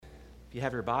If you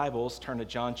have your Bibles, turn to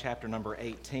John chapter number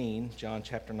 18. John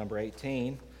chapter number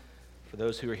 18. For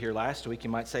those who were here last week, you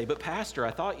might say, but Pastor,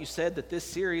 I thought you said that this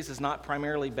series is not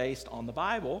primarily based on the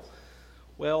Bible.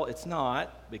 Well, it's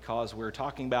not, because we're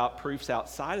talking about proofs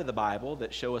outside of the Bible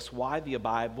that show us why the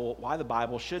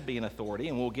Bible should be an authority,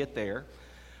 and we'll get there.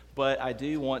 But I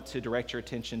do want to direct your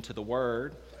attention to the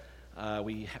Word.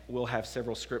 We will have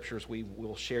several scriptures we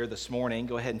will share this morning.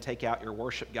 Go ahead and take out your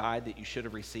worship guide that you should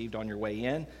have received on your way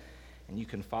in, and you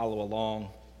can follow along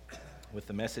with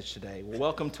the message today. Well,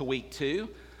 welcome to week 2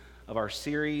 of our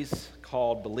series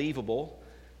called Believable,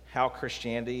 How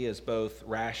Christianity is Both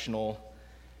Rational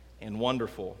and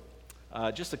Wonderful.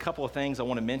 Just a couple of things I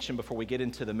want to mention before we get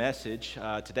into the message.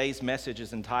 Today's message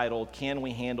is entitled, Can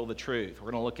We Handle the Truth?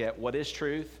 We're going to look at what is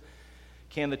truth,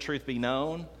 can the truth be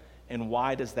known, and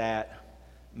why does that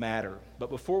matter? But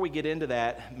before we get into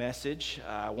that message,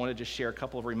 I want to just share a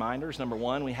couple of reminders. Number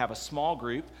one, we have a small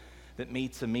group that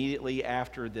meets immediately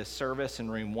after this service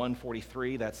in room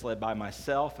 143. That's led by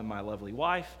myself and my lovely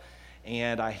wife.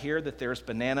 And I hear that there's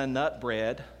banana nut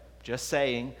bread. Just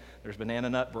saying, there's banana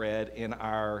nut bread in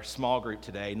our small group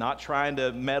today. Not trying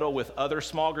to meddle with other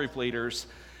small group leaders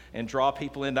and draw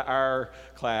people into our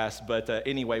class. But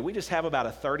anyway, we just have about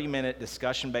a 30-minute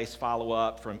discussion-based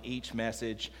follow-up from each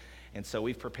message. And so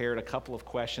we've prepared a couple of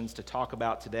questions to talk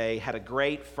about today. Had a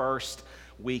great first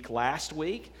week last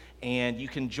week, and you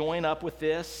can join up with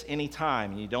this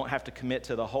anytime. You don't have to commit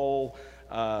to the whole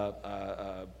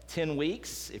 10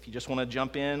 weeks. If you just want to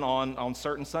jump in on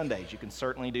certain Sundays, you can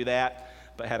certainly do that.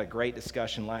 But had a great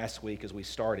discussion last week as we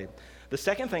started. The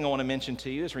second thing I want to mention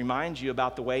to you is remind you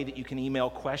about the way that you can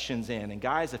email questions in. And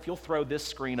guys, if you'll throw this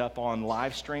screen up on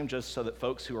live stream just so that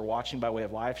folks who are watching by way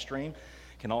of live stream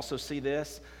can also see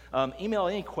this. Email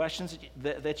any questions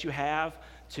that you have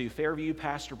to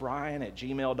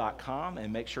fairviewpastorbrian@gmail.com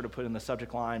and make sure to put in the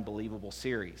subject line, Believable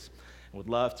Series. I would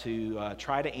love to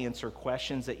try to answer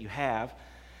questions that you have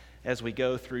as we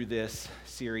go through this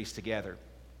series together.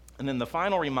 And then the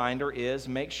final reminder is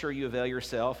make sure you avail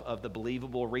yourself of the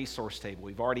Believable resource table.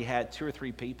 We've already had 2 or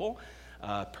 3 people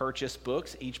purchase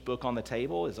books. Each book on the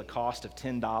table is a cost of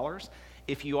 $10.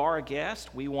 If you are a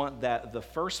guest, we want the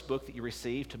first book that you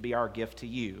receive to be our gift to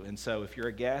you. And so if you're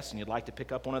a guest and you'd like to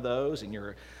pick up one of those and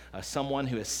you're someone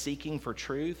who is seeking for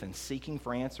truth and seeking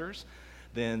for answers,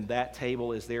 then that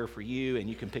table is there for you, and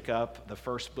you can pick up the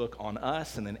first book on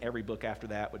us, and then every book after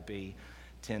that would be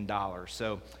 $10.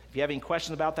 So if you have any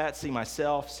questions about that, see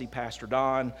myself, see Pastor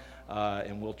Don,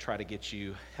 and we'll try to get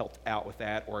you helped out with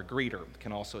that, or a greeter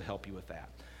can also help you with that.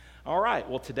 All right,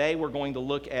 well, today we're going to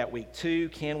look at week 2,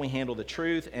 Can We Handle the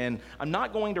Truth? And I'm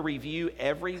not going to review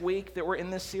every week that we're in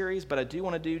this series, but I do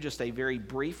want to do just a very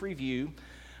brief review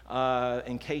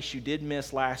in case you did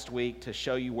miss last week to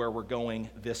show you where we're going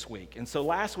this week. And so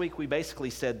last week we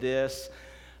basically said this.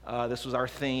 This was our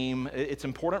theme. It's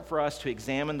important for us to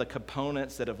examine the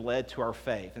components that have led to our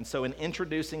faith. And so in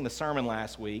introducing the sermon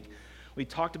last week, we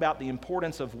talked about the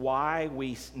importance of why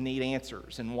we need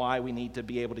answers and why we need to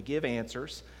be able to give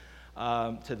answers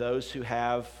to those who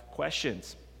have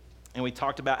questions. And we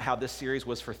talked about how this series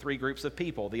was for 3 groups of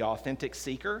people: the authentic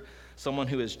seeker, someone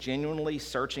who is genuinely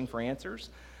searching for answers;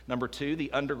 number 2,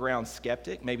 the underground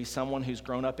skeptic, maybe someone who's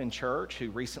grown up in church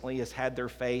who recently has had their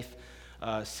faith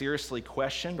seriously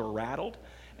questioned or rattled;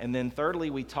 and then thirdly,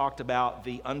 we talked about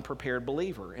the unprepared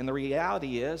believer. And the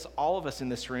reality is all of us in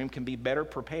this room can be better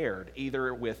prepared,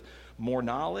 either with more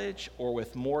knowledge or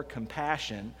with more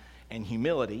compassion and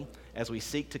humility as we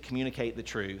seek to communicate the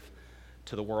truth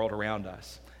to the world around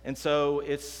us. And so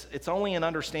it's only in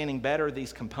understanding better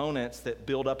these components that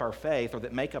build up our faith, or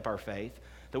that make up our faith,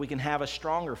 that we can have a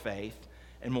stronger faith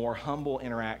and more humble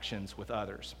interactions with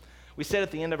others. We said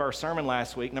at the end of our sermon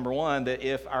last week, number 1, that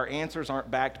if our answers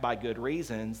aren't backed by good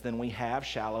reasons, then we have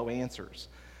shallow answers.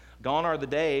 Gone are the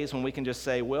days when we can just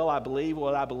say, well, I believe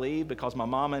what I believe because my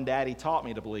mom and daddy taught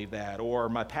me to believe that, or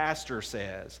my pastor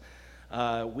says.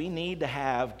 We need to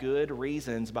have good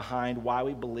reasons behind why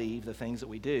we believe the things that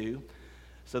we do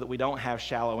so that we don't have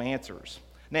shallow answers.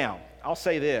 Now, I'll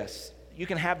say this. You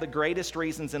can have the greatest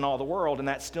reasons in all the world, and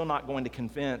that's still not going to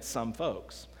convince some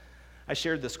folks. I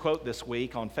shared this quote this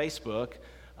week on Facebook.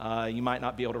 You might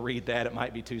not be able to read that. It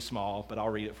might be too small, but I'll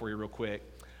read it for you real quick.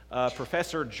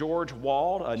 Professor George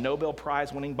Wald, a Nobel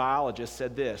Prize-winning biologist,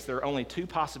 said this: there are only 2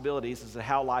 possibilities as to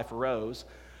how life arose.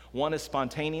 One is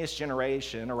spontaneous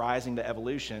generation arising to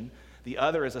evolution. The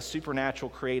other is a supernatural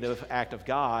creative act of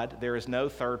God. There is no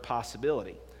third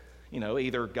possibility.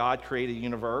 Either God created the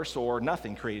universe or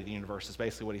nothing created the universe is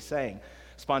basically what he's saying.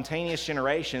 Spontaneous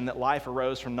generation, that life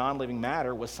arose from non-living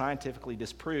matter, was scientifically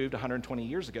disproved 120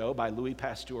 years ago by Louis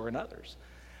Pasteur and others.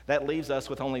 That leaves us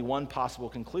with only one possible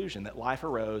conclusion, that life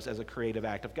arose as a creative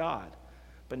act of God.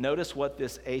 But notice what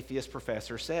this atheist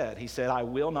professor said. He said, I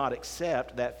will not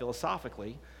accept that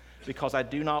philosophically because I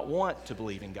do not want to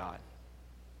believe in God.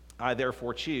 I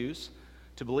therefore choose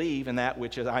to believe in that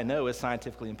which I know is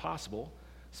scientifically impossible,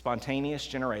 spontaneous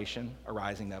generation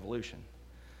arising evolution.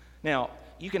 Now,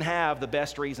 you can have the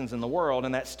best reasons in the world,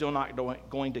 and that's still not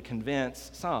going to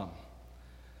convince some.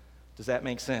 Does that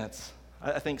make sense?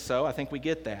 I think so. I think we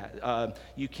get that.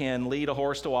 You can lead a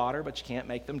horse to water, but you can't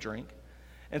make them drink.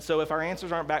 And so if our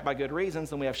answers aren't backed by good reasons,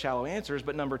 then we have shallow answers.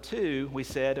 But number two, we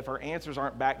said if our answers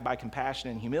aren't backed by compassion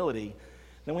and humility,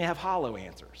 then we have hollow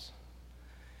answers.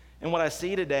 And what I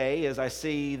see today is I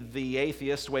see the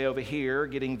atheist way over here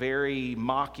getting very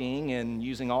mocking and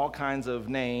using all kinds of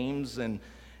names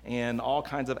and all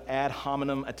kinds of ad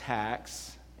hominem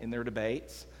attacks in their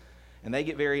debates. And they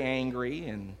get very angry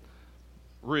and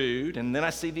rude. And then I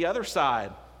see the other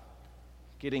side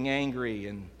getting angry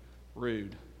and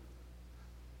rude.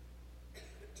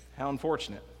 How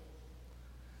unfortunate.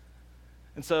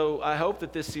 And so I hope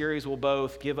that this series will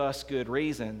both give us good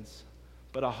reasons,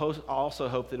 but I also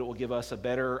hope that it will give us a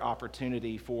better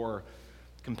opportunity for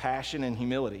compassion and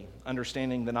humility,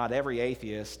 understanding that not every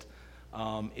atheist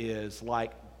is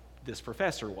like this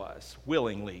professor was,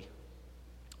 willingly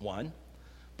one,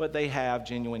 but they have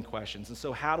genuine questions. And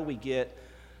so how do we get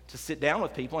to sit down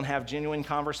with people and have genuine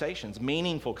conversations,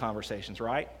 meaningful conversations,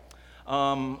 right?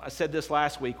 I said this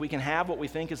last week. We can have what we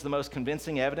think is the most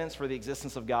convincing evidence for the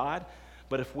existence of God,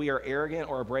 but if we are arrogant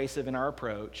or abrasive in our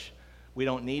approach, we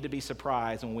don't need to be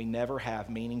surprised when we never have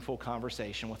meaningful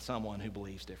conversation with someone who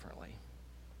believes differently.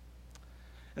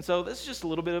 And so this is just a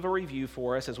little bit of a review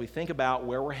for us as we think about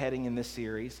where we're heading in this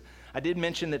series. I did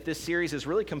mention that this series is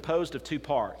really composed of two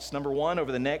parts. Number one,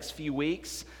 over the next few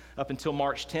weeks, up until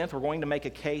March 10th, we're going to make a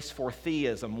case for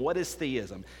theism. What is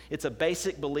theism? It's a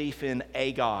basic belief in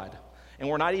a God. And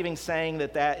we're not even saying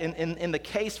that in the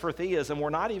case for theism,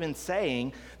 we're not even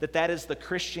saying that is the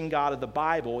Christian God of the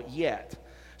Bible yet.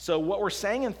 So what we're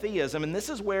saying in theism, and this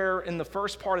is where in the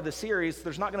first part of the series,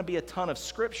 there's not going to be a ton of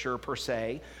scripture per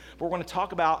se, but we're going to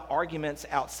talk about arguments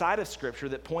outside of scripture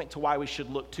that point to why we should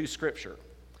look to scripture.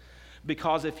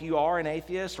 Because if you are an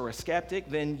atheist or a skeptic,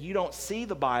 then you don't see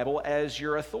the Bible as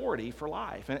your authority for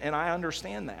life. And I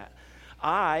understand that.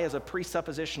 I, as a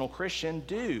presuppositional Christian,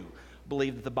 do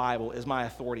believe that the Bible is my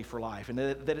authority for life and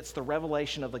that it's the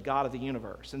revelation of the God of the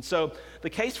universe. And so the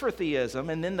case for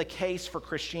theism and then the case for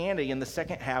Christianity in the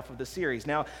second half of the series.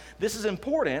 Now, this is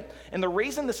important, and the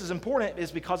reason this is important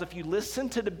is because if you listen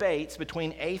to debates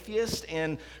between atheists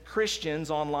and Christians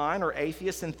online or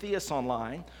atheists and theists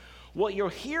online, what you'll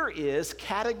hear is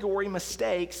category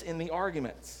mistakes in the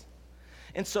arguments.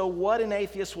 And so what an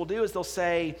atheist will do is they'll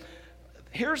say,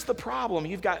 here's the problem.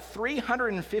 You've got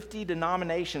 350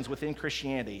 denominations within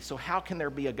Christianity, so how can there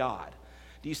be a God?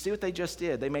 Do you see what they just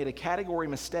did? They made a category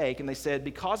mistake, and they said,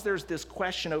 because there's this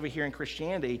question over here in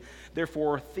Christianity,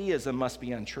 therefore theism must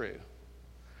be untrue.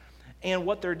 And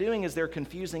what they're doing is they're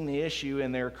confusing the issue,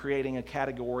 and they're creating a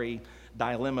category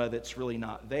dilemma that's really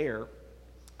not there.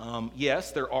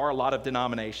 Yes, there are a lot of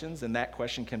denominations, and that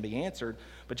question can be answered,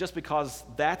 but just because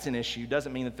that's an issue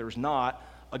doesn't mean that there's not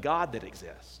a God that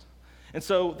exists. And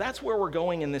so that's where we're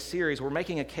going in this series. We're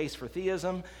making a case for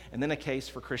theism and then a case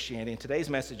for Christianity. And today's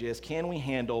message is, can we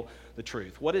handle the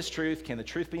truth? What is truth? Can the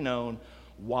truth be known?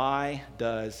 Why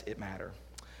does it matter?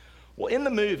 Well, in the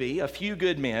movie, A Few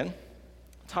Good Men,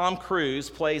 Tom Cruise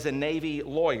plays a Navy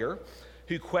lawyer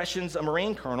who questions a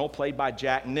Marine colonel played by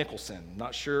Jack Nicholson.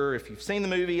 Not sure if you've seen the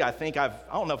movie. I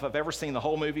don't know if I've ever seen the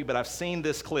whole movie, but I've seen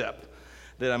this clip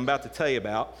that I'm about to tell you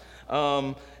about.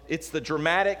 It's the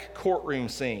dramatic courtroom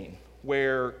scene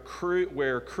where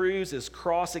Cruise is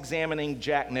cross-examining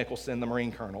Jack Nicholson, the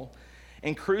Marine colonel,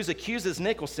 and Cruise accuses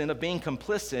Nicholson of being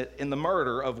complicit in the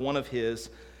murder of one of his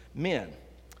men.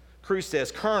 Cruise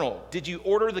says, "Colonel, did you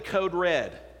order the code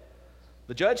red?"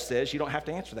 The judge says, "You don't have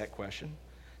to answer that question."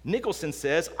 Nicholson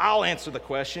says, "I'll answer the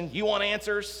question. You want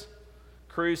answers?"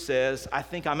 Cruise says, "I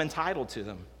think I'm entitled to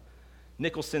them."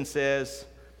 Nicholson says,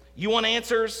 "You want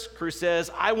answers?" Cruise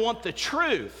says, "I want the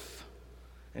truth."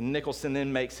 And Nicholson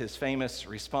then makes his famous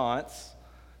response.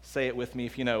 Say it with me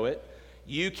if you know it.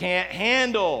 "You can't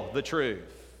handle the truth."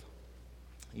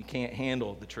 You can't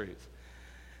handle the truth.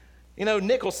 You know,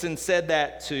 Nicholson said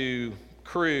that to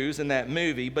Cruise in that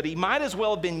movie, but he might as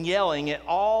well have been yelling at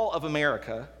all of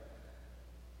America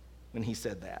when he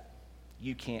said that.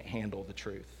 You can't handle the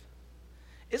truth.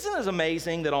 Isn't it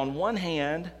amazing that on one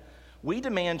hand, we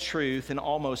demand truth in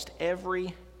almost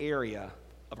every area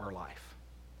of our life?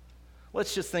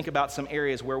 Let's just think about some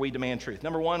areas where we demand truth.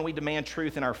 Number one, we demand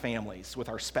truth in our families with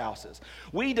our spouses.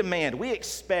 We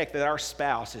expect that our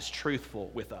spouse is truthful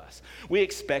with us. We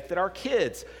expect that our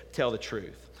kids tell the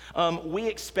truth. We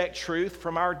expect truth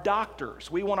from our doctors.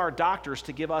 We want our doctors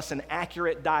to give us an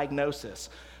accurate diagnosis.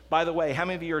 By the way, how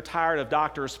many of you are tired of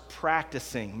doctors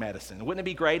practicing medicine? Wouldn't it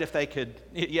be great if they could?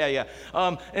 Yeah.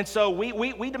 And so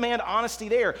we demand honesty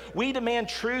there. We demand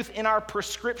truth in our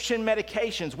prescription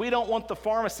medications. We don't want the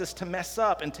pharmacist to mess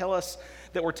up and tell us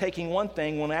that we're taking one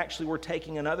thing when actually we're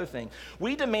taking another thing.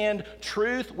 We demand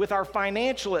truth with our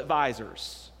financial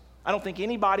advisors. I don't think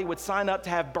anybody would sign up to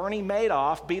have Bernie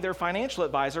Madoff be their financial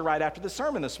advisor right after the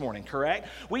sermon this morning, correct?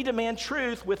 We demand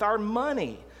truth with our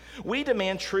money. We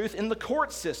demand truth in the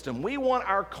court system. We want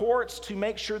our courts to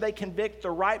make sure they convict the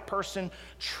right person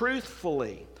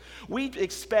truthfully. We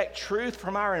expect truth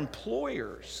from our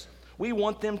employers. We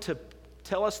want them to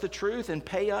tell us the truth and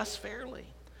pay us fairly.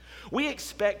 We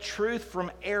expect truth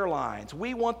from airlines.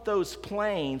 We want those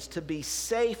planes to be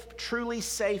safe, truly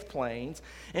safe planes,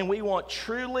 and we want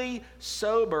truly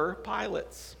sober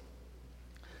pilots.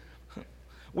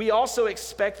 We also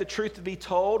expect the truth to be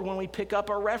told when we pick up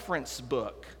a reference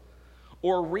book,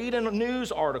 or read a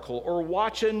news article, or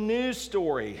watch a news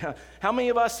story. How many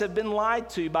of us have been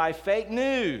lied to by fake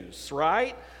news,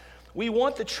 right? We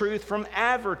want the truth from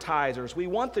advertisers. We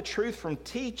want the truth from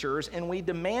teachers, and we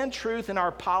demand truth in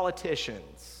our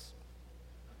politicians.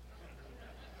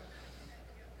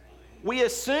 We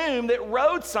assume that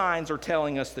road signs are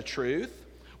telling us the truth.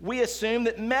 We assume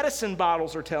that medicine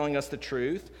bottles are telling us the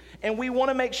truth. And we want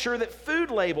to make sure that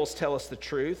food labels tell us the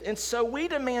truth. And so we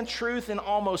demand truth in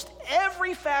almost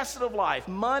every facet of life: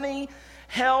 money,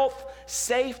 health,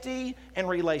 safety, and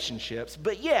relationships.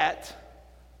 But yet,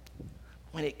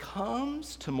 when it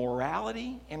comes to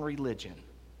morality and religion,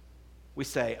 we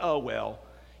say, oh, well,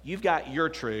 you've got your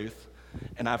truth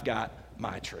and I've got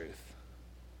my truth.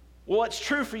 Well, what's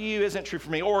true for you isn't true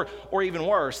for me. Or even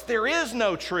worse, there is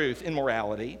no truth in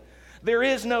morality. There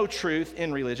is no truth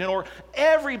in religion. Or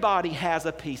everybody has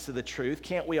a piece of the truth.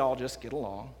 Can't we all just get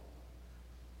along?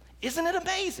 Isn't it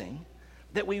amazing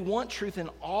that we want truth in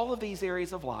all of these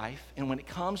areas of life, and when it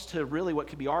comes to really what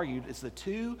could be argued is the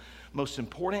two most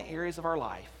important areas of our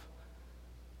life,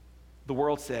 the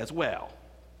world says, well,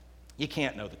 you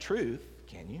can't know the truth,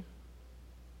 can you?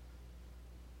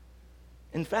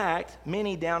 In fact,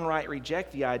 many downright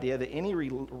reject the idea that any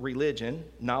religion,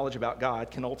 knowledge about God,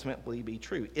 can ultimately be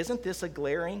true. Isn't this a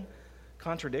glaring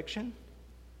contradiction?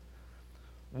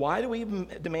 Why do we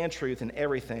demand truth in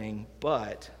everything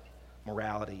but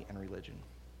morality and religion?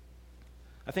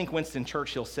 I think Winston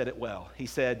Churchill said it well. He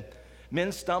said,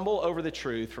 men stumble over the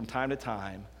truth from time to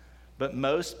time, but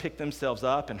most pick themselves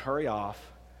up and hurry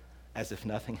off as if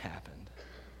nothing happened.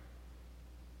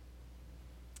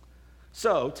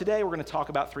 So today we're going to talk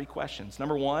about three questions.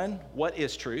 Number one, what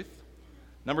is truth?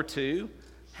 Number two,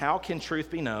 how can truth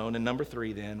be known? And number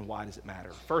three, then, why does it matter?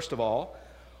 First of all,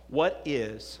 what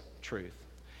is truth?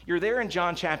 You're there in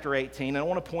John chapter 18, and I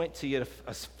want to point to you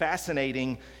a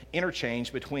fascinating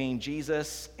interchange between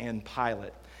Jesus and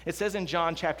Pilate. It says in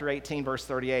John chapter 18, verse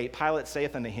 38, Pilate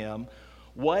saith unto him,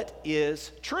 what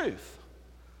is truth?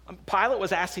 Pilate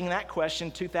was asking that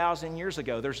question 2,000 years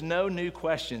ago. There's no new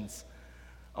questions,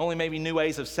 only maybe new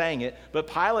ways of saying it. But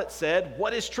Pilate said,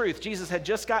 what is truth? Jesus had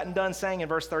just gotten done saying in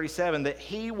verse 37 that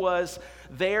he was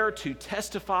there to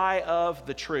testify of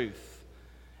the truth.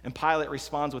 And Pilate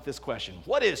responds with this question,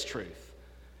 what is truth?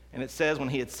 And it says, when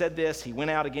he had said this, he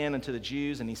went out again unto the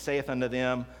Jews, and he saith unto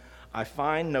them, I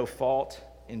find no fault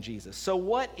in Jesus. So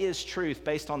what is truth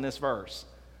based on this verse?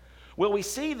 Well, we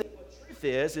see that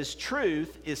what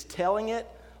truth is telling it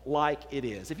like it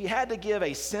is. If you had to give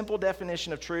a simple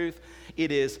definition of truth,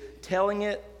 it is telling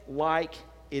it like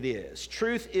it is.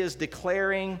 Truth is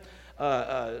declaring,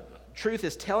 truth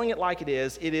is telling it like it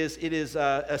is. It is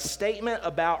a statement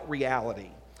about reality.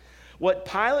 What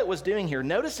Pilate was doing here,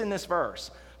 notice in this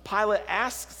verse, Pilate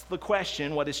asks the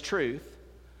question, what is truth?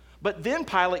 But then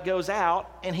Pilate goes out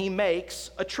and he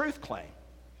makes a truth claim,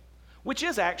 which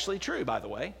is actually true, by the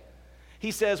way.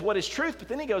 He says, what is truth? But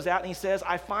then he goes out and he says,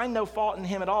 I find no fault in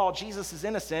him at all. Jesus is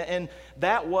innocent. And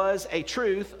that was a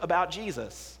truth about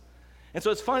Jesus. And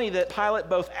so it's funny that Pilate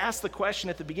both asked the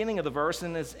question at the beginning of the verse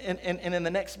and in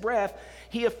the next breath,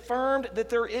 he affirmed that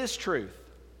there is truth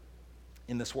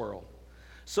in this world.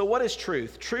 So what is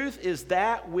truth? Truth is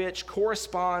that which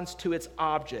corresponds to its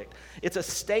object. It's a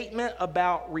statement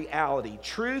about reality.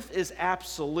 Truth is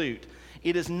absolute.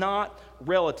 It is not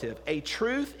relative. A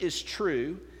truth is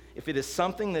true if it is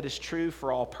something that is true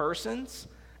for all persons,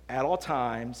 at all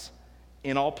times,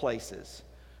 in all places.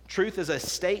 Truth is a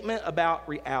statement about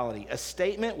reality, a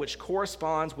statement which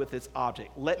corresponds with its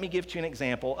object. Let me give you an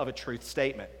example of a truth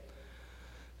statement.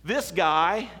 This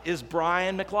guy is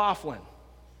Brian McLaughlin.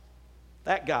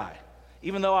 That guy.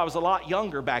 Even though I was a lot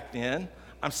younger back then,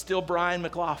 I'm still Brian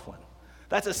McLaughlin.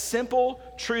 That's a simple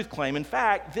truth claim. In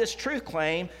fact, this truth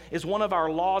claim is one of our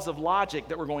laws of logic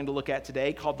that we're going to look at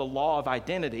today called the law of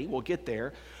identity. We'll get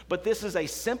there. But this is a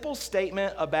simple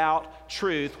statement about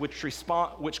truth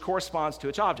which corresponds to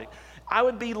its object. I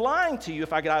would be lying to you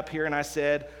if I got up here and I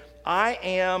said, I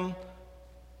am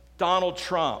Donald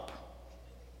Trump,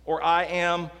 or I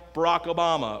am Barack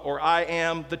Obama, or I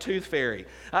am the Tooth Fairy.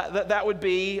 That would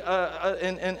be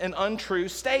an untrue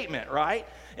statement, right?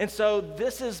 And so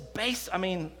this is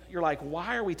you're like,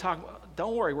 why are we talking?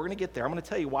 Don't worry, we're going to get there. I'm going to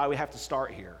tell you why we have to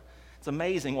start here. It's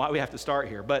amazing why we have to start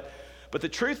here. But the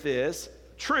truth is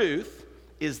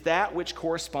that which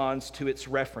corresponds to its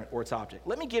referent or its object.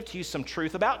 Let me give to you some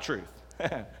truth about truth.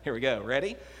 Here we go.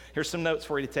 Ready? Here's some notes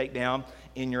for you to take down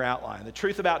in your outline. The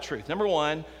truth about truth. Number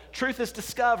one, truth is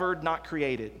discovered, not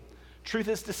created. Truth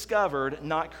is discovered,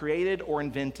 not created or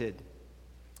invented.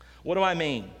 What do I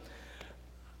mean?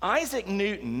 Isaac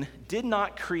Newton did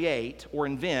not create or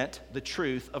invent the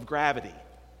truth of gravity.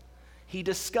 He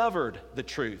discovered the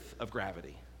truth of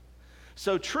gravity.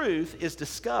 So truth is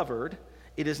discovered,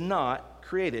 it is not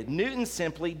created. Newton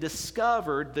simply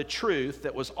discovered the truth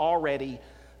that was already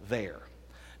there.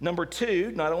 Number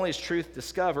two, not only is truth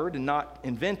discovered and not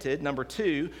invented, number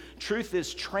two, truth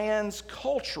is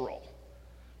transcultural.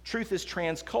 Truth is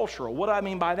transcultural. What do I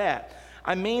mean by that?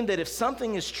 I mean that if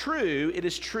something is true, it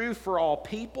is true for all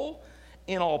people,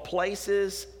 in all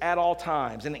places, at all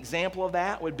times. An example of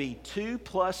that would be 2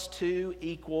 + 2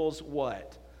 =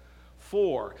 what?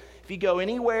 4. If you go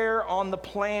anywhere on the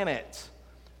planet,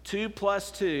 2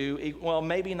 + 2, well,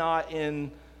 maybe not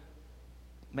on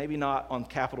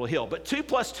Capitol Hill, but 2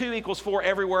 + 2 = 4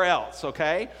 everywhere else,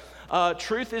 okay?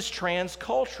 Truth is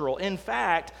transcultural. In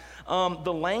fact,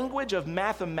 the language of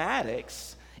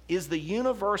mathematics is the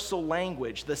universal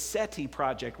language. The SETI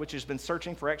project, which has been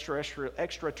searching for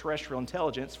extraterrestrial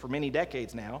intelligence for many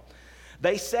decades now,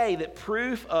 they say that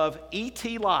proof of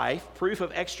ET life, proof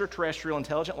of extraterrestrial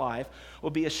intelligent life,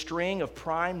 will be a string of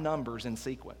prime numbers in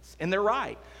sequence. And they're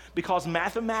right, because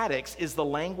mathematics is the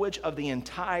language of the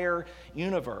entire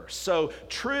universe. So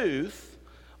truth,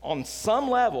 on some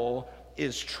level,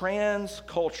 is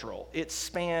transcultural. It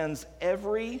spans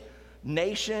every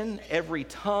nation, every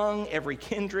tongue, every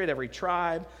kindred, every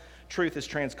tribe. Truth is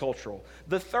transcultural.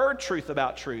 The third truth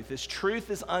about truth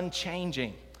is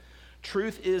unchanging.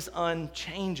 Truth is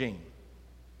unchanging.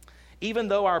 Even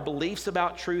though our beliefs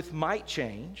about truth might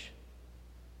change,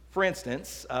 for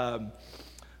instance,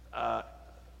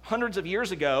 hundreds of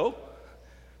years ago,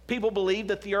 people believed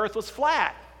that the earth was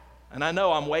flat. And I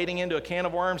know I'm wading into a can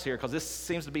of worms here because this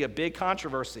seems to be a big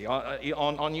controversy on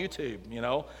YouTube, you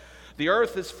know. The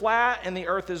earth is flat and the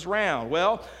earth is round.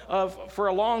 Well, for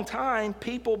a long time,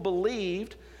 people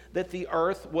believed that the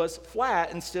earth was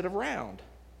flat instead of round.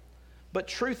 But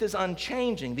truth is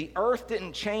unchanging. The earth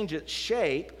didn't change its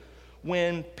shape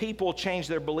when people changed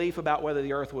their belief about whether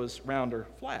the earth was round or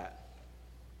flat.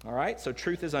 All right, so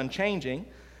truth is unchanging,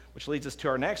 which leads us to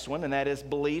our next one, and that is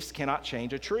beliefs cannot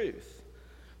change a truth.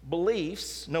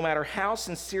 Beliefs, no matter how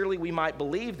sincerely we might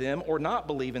believe them or not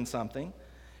believe in something,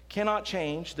 cannot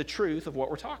change the truth of what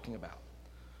we're talking about.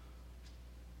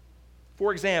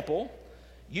 For example,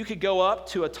 you could go up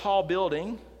to a tall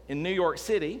building in New York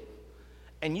City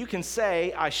and you can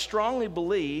say, I strongly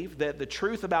believe that the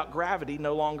truth about gravity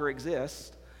no longer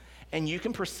exists, and you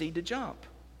can proceed to jump.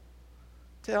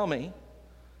 Tell me,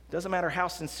 doesn't matter how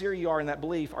sincere you are in that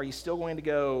belief, are you still going to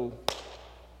go,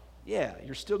 yeah,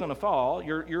 you're still going to fall.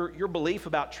 Your belief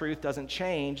about truth doesn't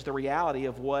change the reality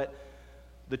of what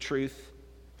the truth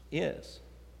is.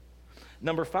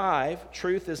 Number 5,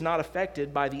 truth is not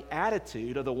affected by the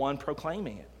attitude of the one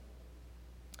proclaiming it.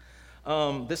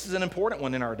 This is an important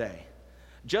one in our day.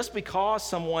 Just because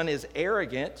someone is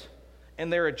arrogant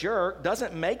and they're a jerk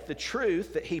doesn't make the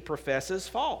truth that he professes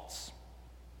false.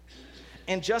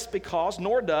 And just because,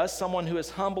 nor does someone who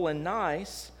is humble and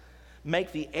nice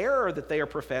make the error that they are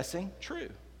professing true.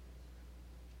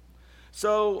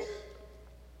 So,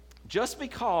 just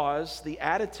because the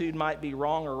attitude might be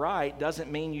wrong or right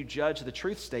doesn't mean you judge the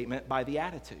truth statement by the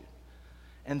attitude.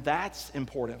 And that's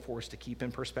important for us to keep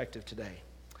in perspective today.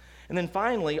 And then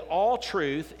finally, all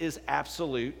truth is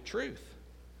absolute truth.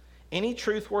 Any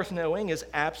truth worth knowing is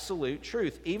absolute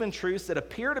truth, even truths that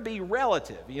appear to be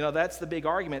relative. You know, that's the big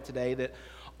argument today, that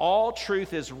all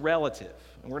truth is relative.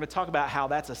 And we're going to talk about how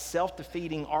that's a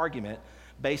self-defeating argument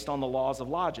based on the laws of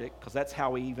logic, because that's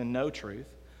how we even know truth.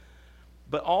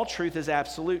 but all truth is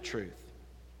absolute truth.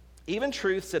 Even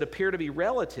truths that appear to be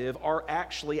relative are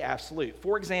actually absolute.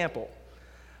 For example,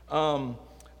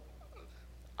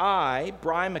 I,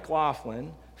 Brian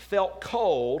McLaughlin, felt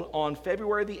cold on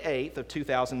February the 8th of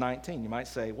 2019. You might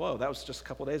say, whoa, that was just a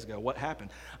couple of days ago. What happened?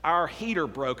 Our heater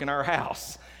broke in our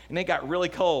house, and it got really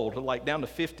cold, like down to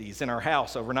 50s in our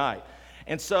house overnight.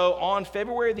 And so on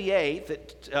February the 8th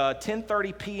at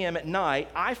 10:30 p.m. at night,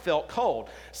 I felt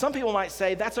cold. Some people might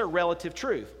say that's a relative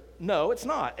truth. No, it's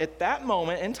not. At that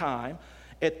moment in time,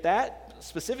 at that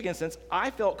specific instance, I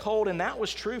felt cold, and that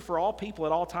was true for all people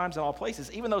at all times and all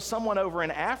places, even though someone over in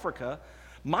Africa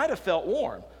might have felt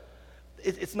warm.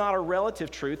 It's not a relative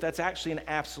truth. That's actually an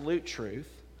absolute truth,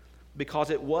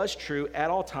 because it was true at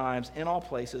all times, in all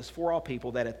places, for all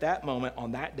people, that at that moment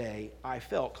on that day, I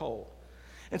felt cold.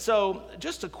 And so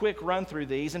just a quick run through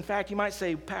these. In fact, you might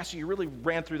say, Pastor, you really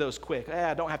ran through those quick.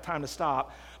 I don't have time to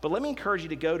stop. But let me encourage you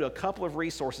to go to a couple of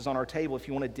resources on our table if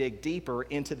you want to dig deeper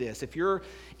into this. If you're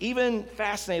even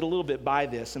fascinated a little bit by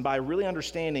this and by really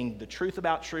understanding the truth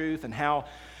about truth and how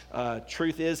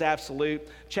truth is absolute,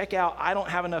 check out I Don't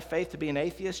Have Enough Faith to Be an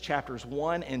Atheist, chapters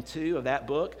 1 and 2 of that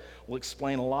book. Will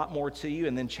explain a lot more to you.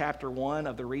 And then chapter 1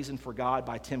 of The Reason for God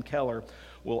by Tim Keller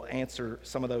will answer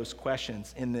some of those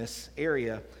questions in this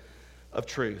area of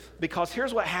truth. Because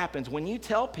here's what happens when you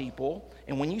tell people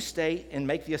and when you state and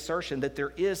make the assertion that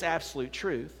there is absolute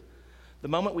truth, the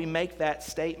moment we make that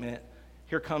statement,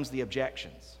 here comes the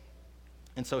objections.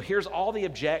 And so here's all the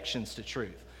objections to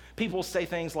truth. People say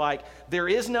things like, there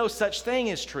is no such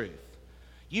thing as truth.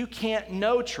 You can't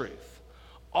know truth.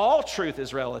 All truth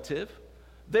is relative.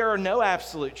 There are no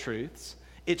absolute truths.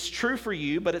 It's true for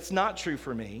you, but it's not true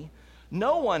for me.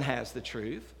 No one has the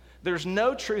truth. There's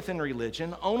no truth in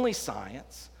religion, only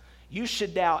science. You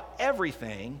should doubt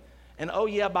everything. And oh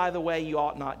yeah, by the way, you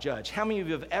ought not judge. How many of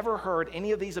you have ever heard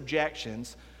any of these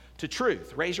objections to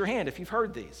truth? Raise your hand if you've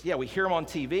heard these. Yeah, we hear them on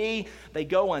TV. They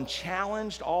go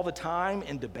unchallenged all the time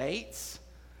in debates.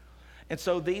 And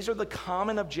so these are the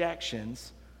common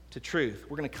objections to truth.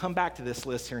 We're going to come back to this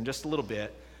list here in just a little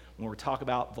bit when we talk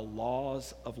about the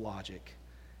laws of logic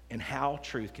and how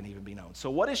truth can even be known. So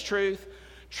what is truth?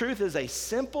 Truth is a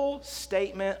simple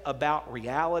statement about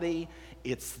reality.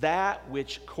 It's that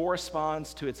which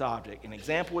corresponds to its object. An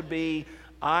example would be,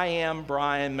 I am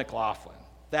Brian McLaughlin.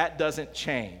 That doesn't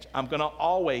change. I'm going to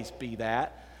always be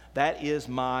that. That is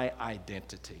my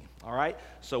identity. All right?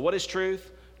 So what is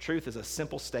truth? Truth is a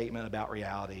simple statement about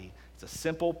reality. It's a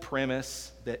simple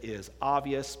premise that is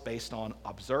obvious based on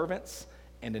observance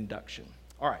and induction.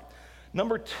 All right.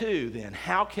 Number 2, then,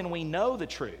 how can we know the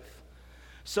truth?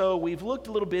 So we've looked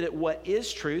a little bit at what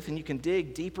is truth, and you can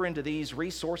dig deeper into these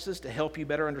resources to help you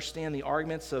better understand the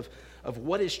arguments of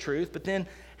what is truth. But then,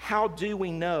 how do we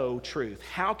know truth?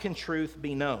 How can truth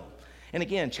be known? And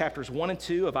again, chapters 1 and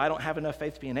 2 of I Don't Have Enough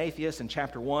Faith to Be an Atheist and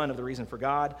chapter 1 of The Reason for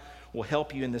God will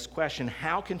help you in this question,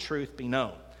 how can truth be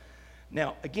known?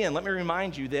 Now, again, let me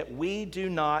remind you that we do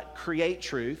not create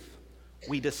truth,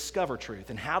 we discover truth.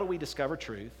 And how do we discover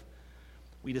truth?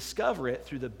 We discover it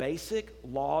through the basic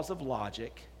laws of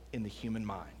logic in the human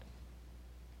mind.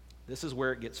 This is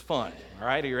where it gets fun. All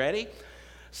right, are you ready?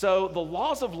 So the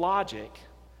laws of logic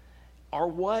are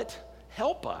what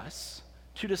help us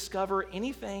to discover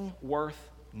anything worth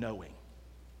knowing.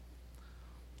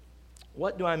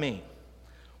 What do I mean?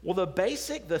 Well,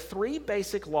 the 3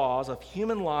 basic laws of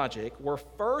human logic were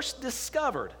first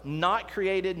discovered, not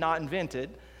created, not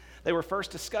invented. They were first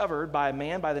discovered by a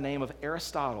man by the name of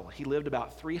Aristotle. He lived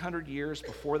about 300 years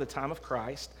before the time of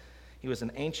Christ. He was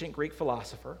an ancient Greek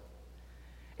philosopher.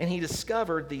 And he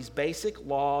discovered these basic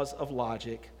laws of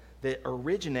logic that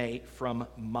originate from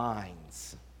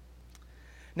minds.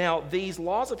 Now, these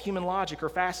laws of human logic are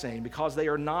fascinating because they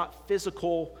are not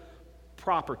physical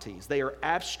properties. They are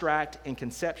abstract and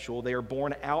conceptual. They are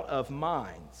born out of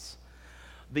minds.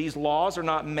 These laws are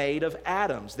not made of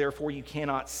atoms. Therefore, you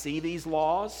cannot see these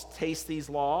laws, taste these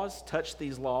laws, touch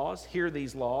these laws, hear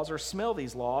these laws, or smell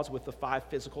these laws with the 5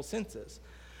 physical senses.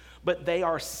 But they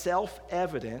are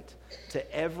self-evident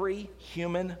to every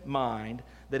human mind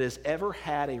that has ever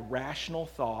had a rational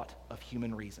thought of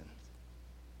human reason.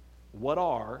 What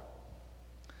are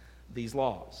these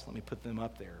laws? Let me put them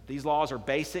up there. These laws are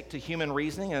basic to human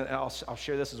reasoning, and I'll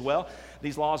share this as well.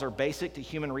 These laws are basic to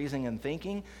human reasoning and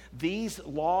thinking. These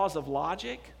laws of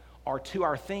logic are to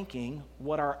our thinking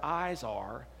what our eyes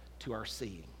are to our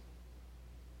seeing.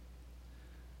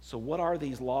 So what are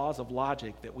these laws of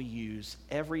logic that we use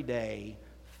every day,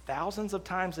 thousands of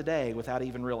times a day without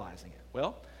even realizing it?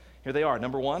 Well, here they are.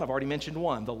 Number 1, I've already mentioned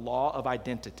one, the law of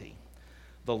identity.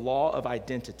 the law of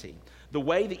identity. The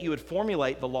way that you would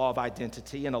formulate the law of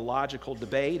identity in a logical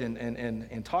debate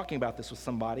and talking about this with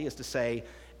somebody is to say,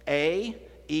 A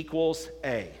equals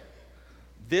A.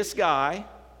 This guy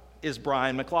is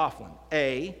Brian McLaughlin.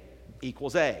 A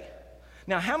equals A.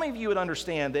 Now, how many of you would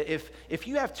understand that if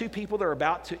you have two people that are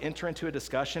about to enter into a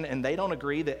discussion and they don't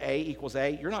agree that A equals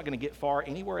A, you're not going to get far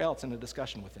anywhere else in a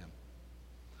discussion with them?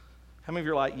 How many of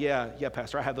you are like, yeah,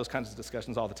 Pastor, I have those kinds of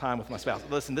discussions all the time with my spouse.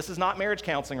 Listen, this is not marriage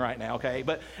counseling right now, okay?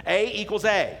 But A equals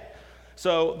A.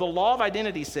 So the law of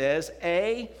identity says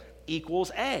A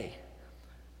equals A.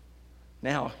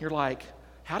 Now, you're like,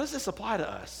 how does this apply to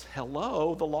us?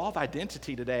 Hello, the law of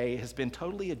identity today has been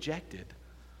totally ejected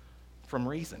from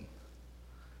reason.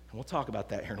 And we'll talk about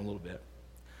that here in a little bit.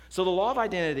 So the law of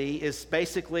identity is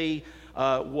basically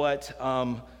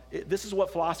this is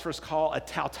what philosophers call a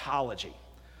tautology.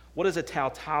 What is a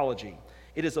tautology?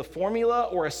 It is a formula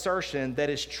or assertion that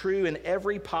is true in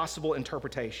every possible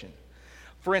interpretation.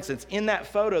 For instance, in that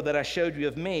photo that I showed you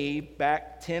of me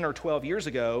back 10 or 12 years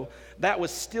ago, that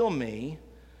was still me.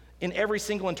 In every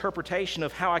single interpretation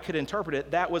of how I could interpret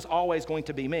it, that was always going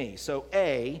to be me. So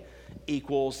A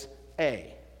equals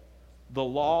A. The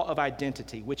law of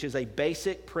identity, which is a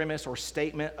basic premise or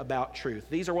statement about truth.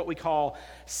 These are what we call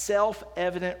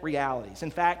self-evident realities.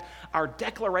 In fact, our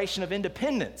Declaration of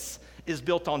Independence is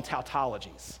built on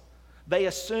tautologies.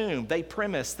 They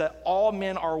premise that all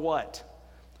men are what?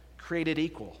 Created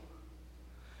equal.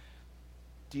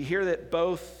 Do you hear that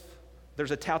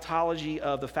there's a tautology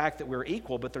of the fact that we're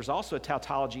equal, but there's also a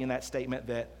tautology in that statement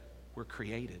that we're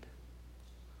created?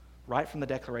 Right from the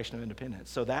Declaration of Independence.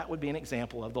 So that would be an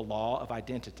example of the law of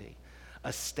identity,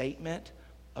 a statement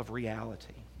of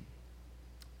reality.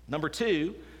 Number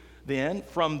two, then,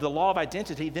 from the law of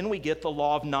identity, then we get the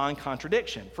law of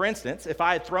non-contradiction. For instance, if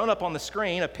I had thrown up on the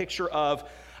screen a picture of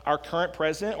our current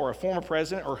president or a former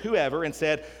president or whoever and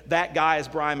said, that guy is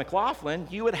Brian McLaughlin,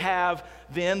 you would have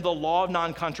then the law of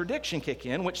non-contradiction kick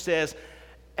in, which says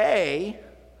A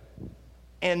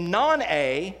and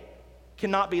non-A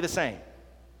cannot be the same.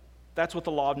 That's what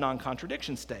the law of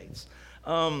non-contradiction states.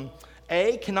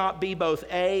 A cannot be both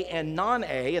A and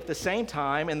non-A at the same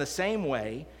time, in the same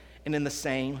way, and in the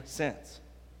same sense.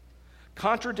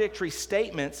 Contradictory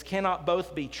statements cannot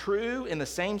both be true in the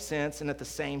same sense and at the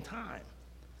same time.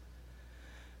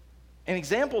 And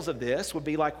examples of this would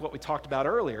be like what we talked about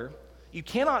earlier. You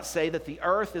cannot say that the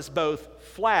earth is both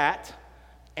flat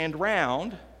and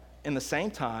round in the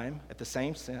same time, at the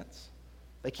same sense.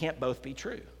 They can't both be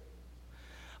true.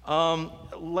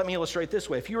 Let me illustrate this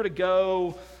way. If you were to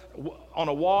go on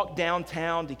a walk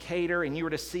downtown Decatur and you were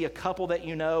to see a couple that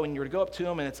you know and you were to go up to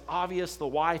them and it's obvious the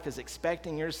wife is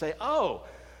expecting, you're to say, oh,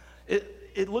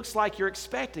 it looks like you're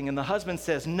expecting. And the husband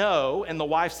says no and the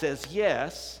wife says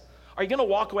yes. Are you going to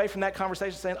walk away from that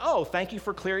conversation saying, oh, thank you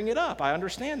for clearing it up, I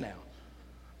understand now?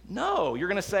 No, you're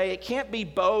going to say it can't be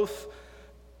both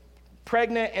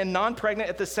pregnant and non-pregnant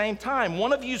at the same time.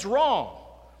 One of you's wrong.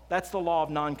 That's the law of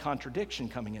non-contradiction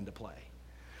coming into play.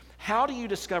 How do you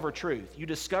discover truth? You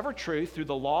discover truth through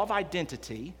the law of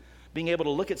identity, being able to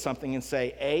look at something and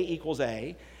say A equals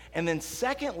A. And then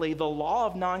secondly, the law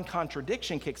of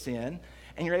non-contradiction kicks in,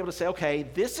 and you're able to say, okay,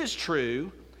 this is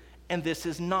true, and this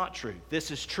is not true.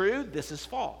 This is true, this is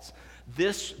false.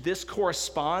 This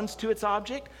corresponds to its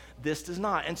object, this does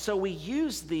not. And so we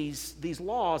use these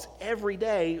laws every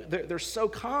day. They're so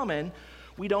common,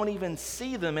 we don't even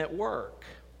see them at work.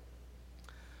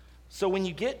 So when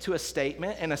you get to a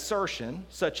statement, an assertion,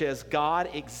 such as God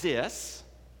exists,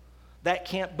 that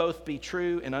can't both be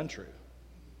true and untrue.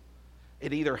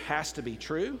 It either has to be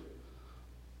true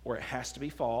or it has to be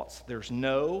false. There's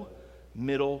no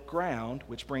middle ground,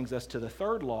 which brings us to the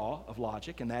third law of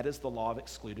logic, and that is the law of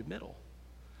excluded middle.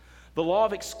 The law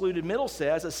of excluded middle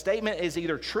says a statement is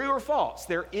either true or false.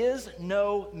 There is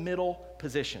no middle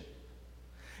position.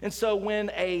 And so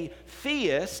when a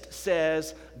theist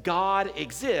says God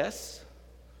exists,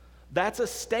 that's a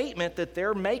statement that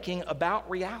they're making about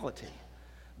reality.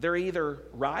 They're either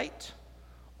right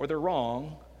or they're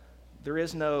wrong. There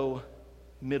is no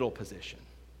middle position.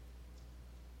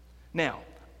 Now,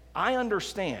 I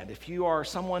understand, if you are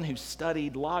someone who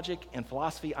studied logic and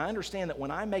philosophy, I understand that when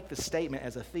I make the statement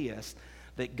as a theist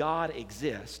that God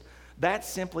exists, that's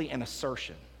simply an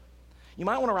assertion. You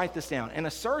might want to write this down. An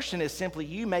assertion is simply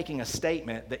you making a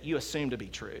statement that you assume to be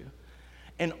true.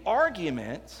 An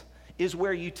argument is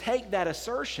where you take that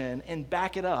assertion and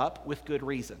back it up with good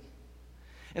reason.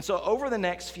 And so over the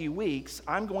next few weeks,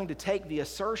 I'm going to take the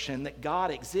assertion that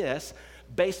God exists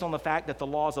based on the fact that the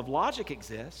laws of logic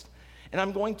exist, and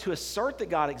I'm going to assert that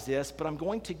God exists, but I'm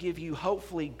going to give you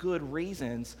hopefully good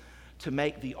reasons to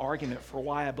make the argument for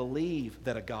why I believe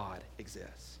that a God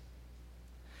exists.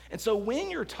 And so when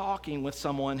you're talking with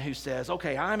someone who says,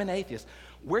 okay, I'm an atheist,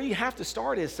 where you have to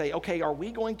start is say, okay, are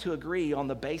we going to agree on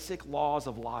the basic laws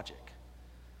of logic?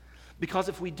 Because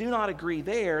if we do not agree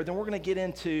there, then we're going to get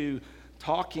into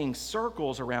talking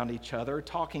circles around each other,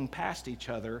 talking past each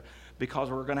other, because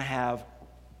we're going to have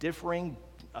differing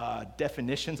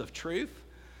definitions of truth.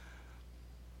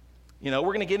 We're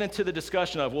going to get into the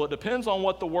discussion of, well, it depends on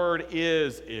what the word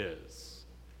is.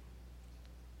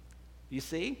 Do you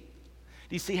see?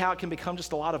 Do you see how it can become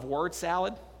just a lot of word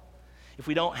salad? If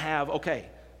we don't have, okay,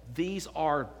 these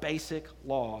are basic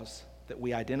laws that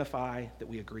we identify, that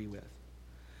we agree with.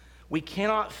 We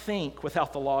cannot think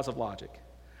without the laws of logic.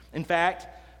 In fact,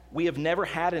 we have never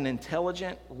had an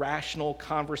intelligent, rational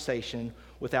conversation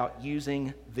without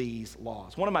using these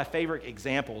laws. One of my favorite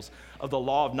examples of the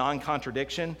law of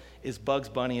non-contradiction is Bugs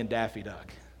Bunny and Daffy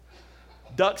Duck.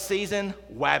 Duck season,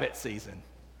 wabbit season.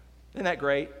 Isn't that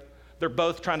great? They're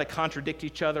both trying to contradict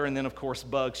each other, and then, of course,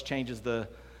 Bugs changes the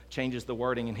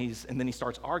wording, and then he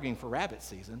starts arguing for rabbit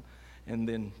season, and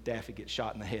then Daffy gets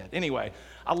shot in the head. Anyway,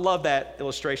 I love that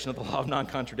illustration of the law of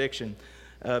non-contradiction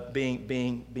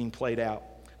being played out.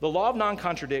 The law of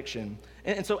non-contradiction,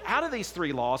 and so out of these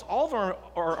three laws, all of them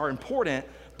are important,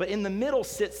 but in the middle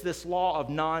sits this law of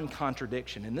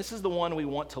non-contradiction, and this is the one we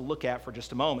want to look at for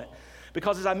just a moment.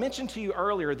 Because as I mentioned to you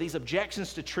earlier, these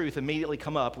objections to truth immediately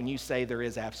come up when you say there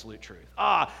is absolute truth.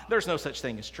 There's no such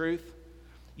thing as truth.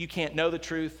 You can't know the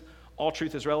truth. All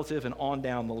truth is relative, and on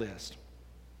down the list.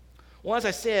 Well, as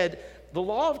I said, the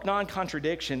law of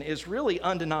non-contradiction is really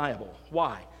undeniable.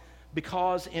 Why?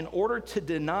 Because in order to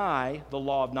deny the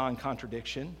law of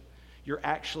non-contradiction, you're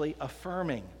actually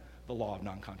affirming the law of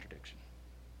non-contradiction.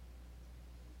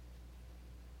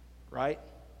 Right?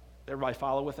 Everybody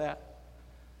follow with that?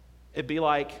 It'd be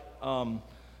like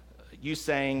you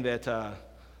saying that, anyway,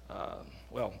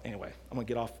 I'm going to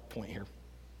get off point here.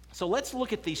 So let's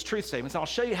look at these truth statements, and I'll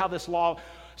show you how this law.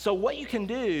 So what you can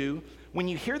do when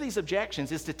you hear these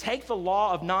objections is to take the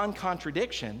law of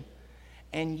non-contradiction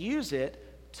and use it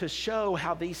to show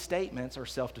how these statements are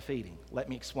self-defeating. Let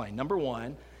me explain. Number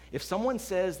one, if someone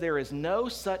says there is no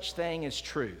such thing as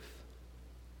truth,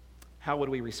 how would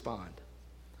we respond?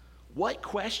 What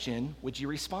question would you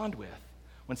respond with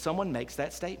when someone makes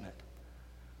that statement?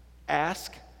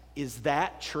 Ask, is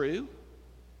that true?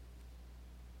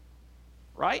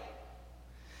 Right?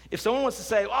 If someone wants to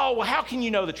say, how can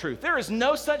you know the truth? There is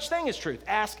no such thing as truth.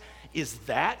 Ask, is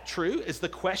that true? Is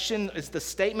the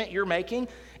statement you're making,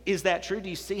 is that true? Do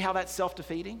you see how that's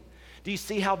self-defeating? Do you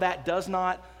see how that does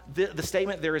not, the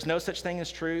statement, there is no such thing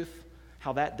as truth,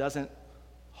 how that doesn't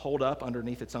hold up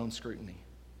underneath its own scrutiny?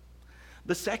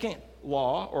 The second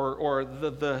law, or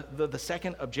the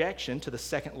second objection to the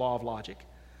second law of logic,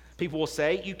 people will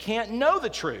say, you can't know the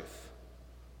truth.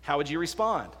 How would you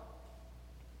respond?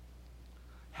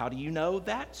 How do you know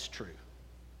that's true?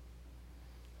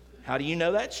 How do you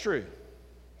know that's true?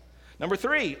 Number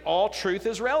three, all truth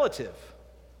is relative.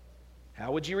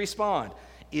 How would you respond?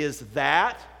 Is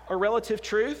that a relative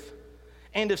truth?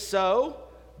 And if so,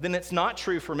 then it's not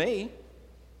true for me.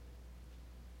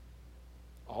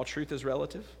 All truth is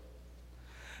relative.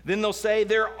 Then they'll say,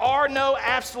 there are no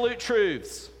absolute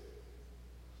truths.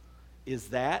 Is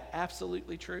that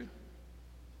absolutely true?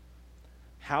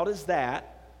 How does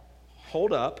that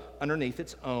hold up underneath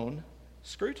its own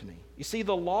scrutiny? You see,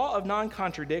 the law of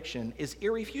non-contradiction is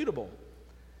irrefutable.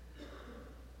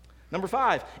 Number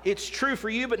five, it's true for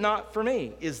you but not for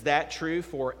me. Is that true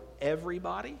for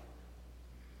everybody?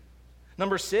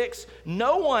 Number six,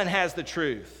 no one has the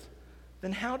truth.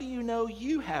 Then how do you know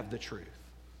you have the truth?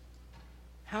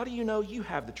 How do you know you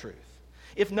have the truth?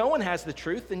 If no one has the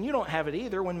truth, then you don't have it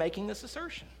either when making this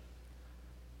assertion.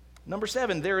 Number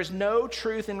seven, there is no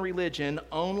truth in religion,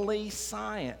 only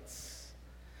science.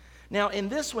 Now, in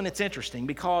this one, it's interesting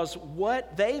because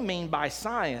what they mean by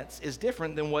science is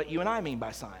different than what you and I mean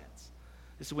by science.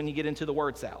 This is when you get into the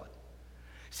word salad.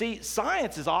 See,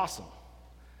 science is awesome.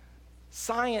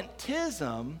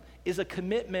 Scientism is a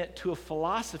commitment to a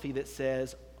philosophy that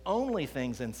says only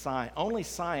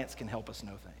science can help us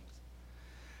know things.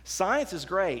 Science is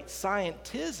great.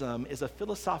 Scientism is a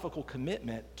philosophical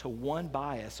commitment to one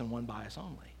bias and one bias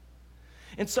only.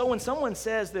 And so when someone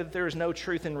says that there is no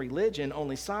truth in religion,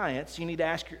 only science, you need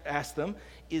to ask them,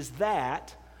 is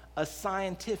that a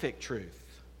scientific truth?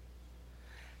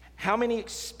 How many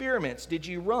experiments did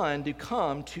you run to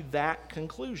come to that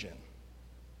conclusion?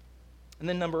 And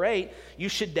then number 8, you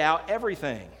should doubt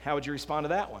everything. How would you respond to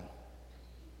that one?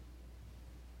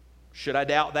 Should I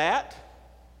doubt that?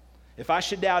 If I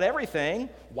should doubt everything,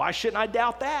 why shouldn't I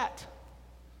doubt that?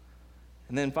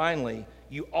 And then finally,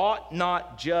 you ought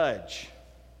not judge.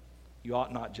 You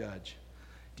ought not judge.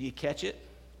 Do you catch it?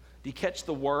 Do you catch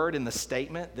the word in the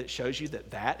statement that shows you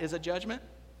that that is a judgment?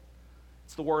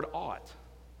 It's the word ought.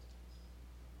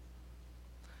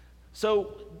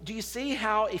 So, do you see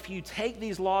how if you take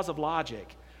these laws of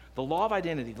logic, the law of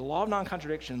identity, the law of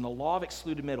non-contradiction, and the law of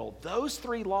excluded middle, those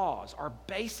three laws are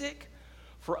basic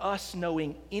for us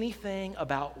knowing anything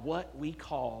about what we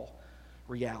call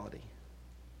reality.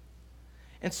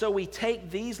 And so we take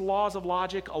these laws of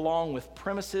logic along with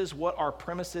premises. What are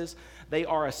premises? They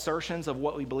are assertions of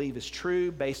what we believe is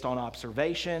true based on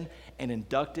observation and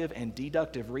inductive and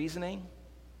deductive reasoning.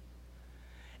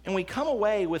 And we come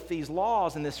away with these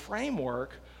laws and this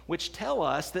framework which tell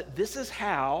us that this is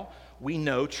how we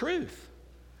know truth.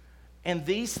 And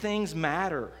these things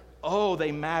matter. Oh,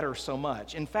 they matter so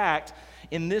much. In fact,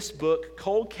 in this book,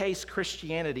 Cold Case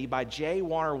Christianity by J.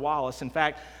 Warner Wallace, in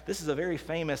fact, this is a very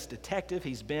famous detective.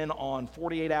 He's been on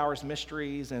 48 Hours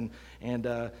Mysteries and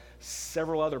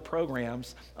several other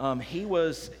programs. He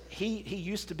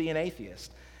used to be an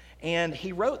atheist. And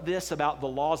he wrote this about the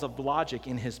laws of logic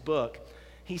in his book.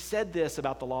 He said this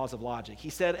about the laws of logic. He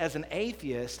said, as an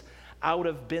atheist, I would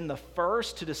have been the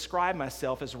first to describe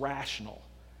myself as rational.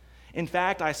 In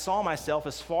fact, I saw myself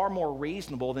as far more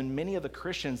reasonable than many of the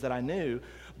Christians that I knew,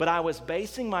 but I was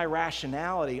basing my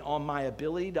rationality on my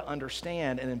ability to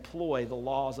understand and employ the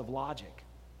laws of logic.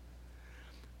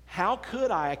 How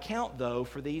could I account, though,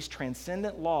 for these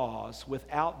transcendent laws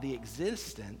without the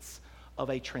existence of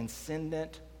a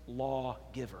transcendent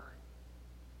lawgiver?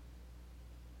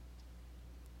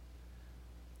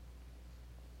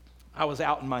 I was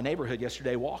out in my neighborhood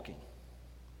yesterday walking.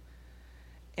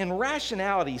 And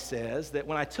rationality says that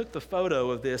when I took the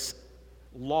photo of this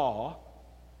law,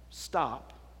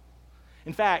 stop.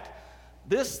 In fact,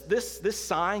 this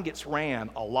sign gets ran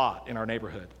a lot in our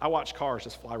neighborhood. I watch cars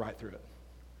just fly right through it.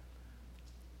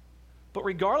 But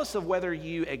regardless of whether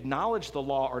you acknowledge the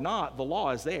law or not, the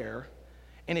law is there.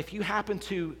 And if you happen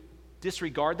to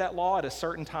disregard that law at a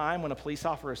certain time when a police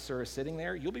officer is sitting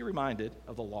there, you'll be reminded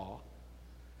of the law.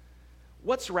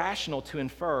 What's rational to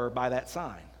infer by that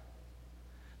sign?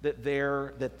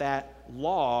 That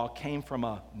law came from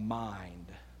a mind.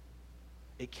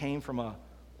 It came from a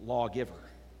lawgiver.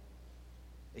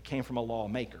 It came from a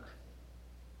lawmaker.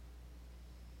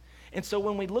 And so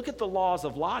when we look at the laws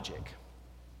of logic,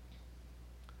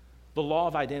 the law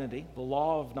of identity, the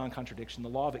law of non-contradiction, the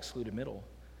law of excluded middle,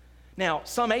 now,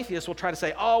 some atheists will try to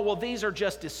say, oh, well, these are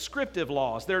just descriptive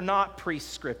laws. They're not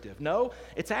prescriptive. No,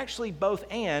 it's actually both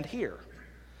and here,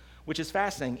 which is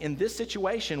fascinating. In this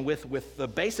situation with the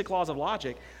basic laws of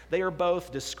logic, they are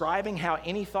both describing how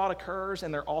any thought occurs,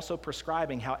 and they're also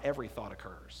prescribing how every thought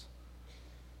occurs.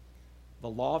 The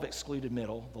law of excluded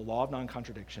middle, the law of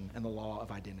non-contradiction, and the law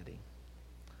of identity.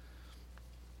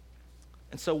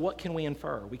 And so what can we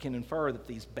infer? We can infer that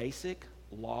these basic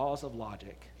laws of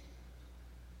logic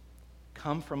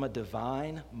come from a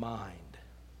divine mind.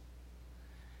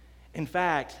 In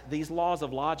fact, these laws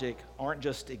of logic aren't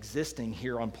just existing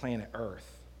here on planet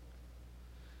Earth.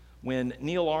 When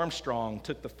Neil Armstrong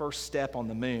took the first step on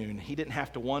the moon, he didn't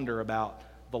have to wonder about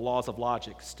the laws of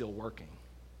logic still working.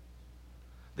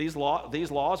 These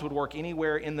laws would work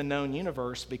anywhere in the known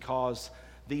universe because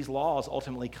these laws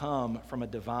ultimately come from a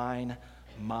divine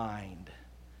mind.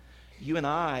 You and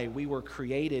I, we were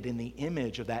created in the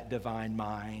image of that divine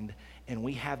mind, and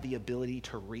we have the ability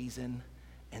to reason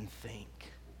and think.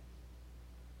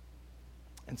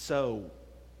 And so,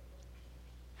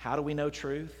 how do we know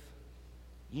truth?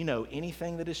 You know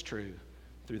anything that is true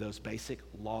through those basic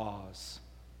laws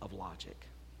of logic.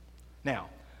 Now,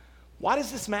 why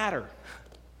does this matter?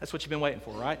 That's what you've been waiting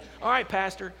for, right? All right,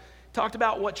 Pastor, talked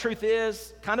about what truth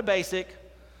is, kind of basic.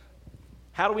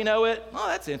 How do we know it? Oh,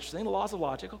 that's interesting, the laws of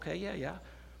logic. Okay, yeah.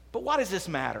 But why does this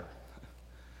matter?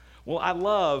 Well, I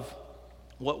love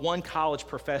what one college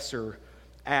professor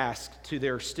asked to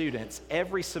their students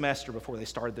every semester before they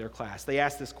started their class. They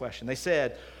asked this question. They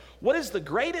said, what is the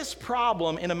greatest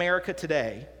problem in America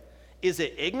today? Is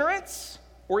it ignorance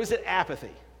or is it apathy?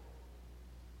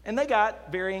 And they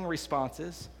got varying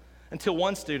responses until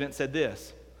one student said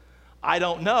this, I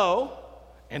don't know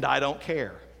and I don't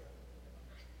care.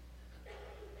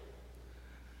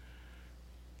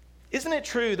 Isn't it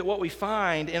true that what we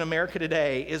find in America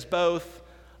today is both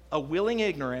a willing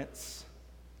ignorance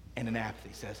and an apathy?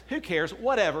 Says, who cares?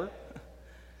 Whatever.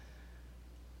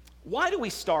 Why do we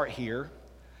start here?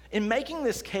 In making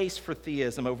this case for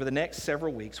theism over the next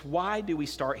several weeks, why do we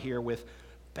start here with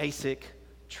basic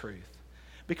truth?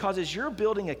 Because as you're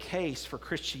building a case for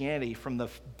Christianity from the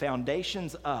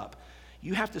foundations up,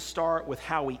 You have to start with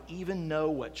how we even know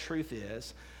what truth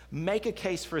is, make a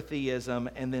case for theism,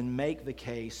 and then make the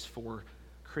case for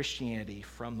Christianity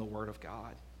from the Word of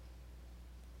God.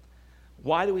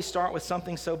 Why do we start with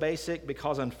something so basic?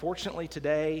 Because unfortunately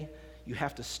today, you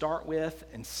have to start with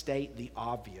and state the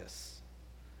obvious.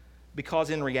 Because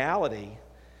in reality,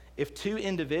 if two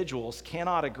individuals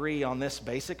cannot agree on this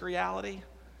basic reality,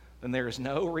 then there is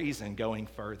no reason going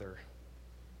further.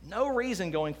 No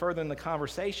reason going further in the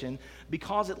conversation,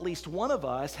 because at least one of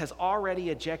us has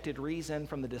already ejected reason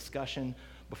from the discussion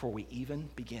before we even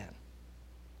begin.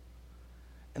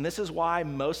 And this is why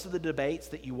most of the debates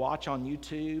that you watch on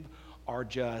YouTube are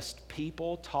just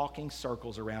people talking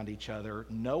circles around each other,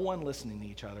 no one listening to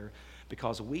each other,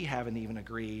 because we haven't even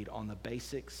agreed on the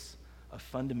basics of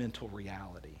fundamental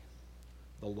reality,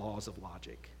 the laws of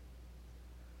logic.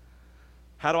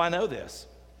 How do I know this?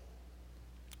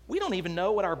 We don't even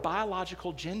know what our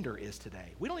biological gender is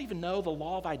today. We don't even know the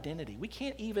law of identity. We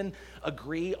can't even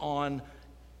agree on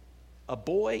a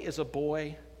boy is a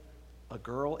boy, a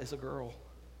girl is a girl.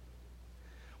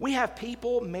 We have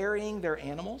people marrying their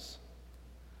animals.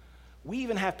 We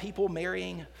even have people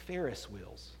marrying Ferris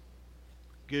wheels.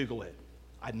 Google it.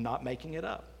 I'm not making it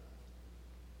up.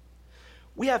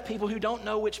 We have people who don't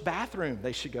know which bathroom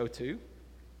they should go to.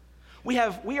 We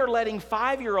are letting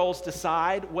 5-year-olds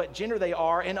decide what gender they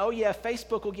are, and oh yeah,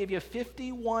 Facebook will give you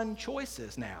 51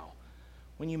 choices now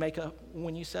when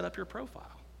you set up your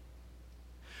profile.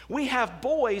 We have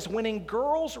boys winning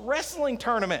girls' wrestling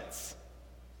tournaments.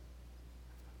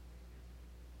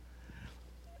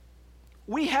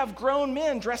 We have grown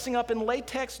men dressing up in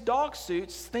latex dog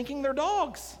suits thinking they're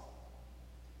dogs.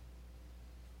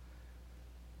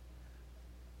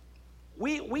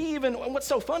 We even, what's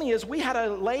so funny is we had a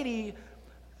lady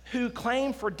who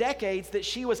claimed for decades that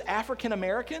she was African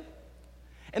American,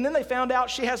 and then they found out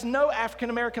she has no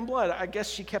African American blood. I guess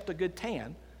she kept a good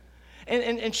tan.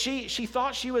 And she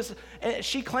thought she was,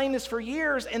 she claimed this for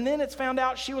years, and then it's found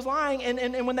out she was lying,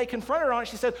 and when they confronted her on it,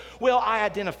 she said, well, I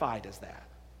identified as that.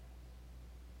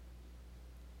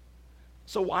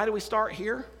 So why do we start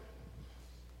here?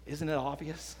 Isn't it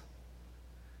obvious?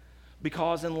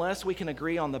 Because unless we can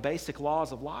agree on the basic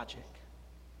laws of logic,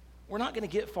 we're not going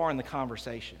to get far in the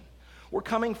conversation. We're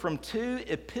coming from two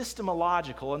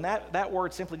epistemological, and that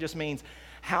word simply just means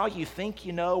how you think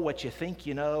you know what you think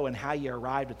you know and how you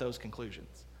arrived at those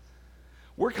conclusions.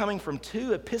 We're coming from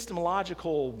two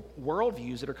epistemological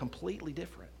worldviews that are completely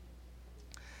different.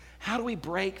 How do we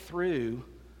break through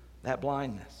that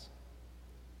blindness?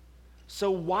 So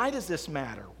why does this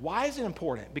matter? Why is it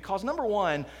important? Because number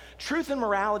one, truth and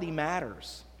morality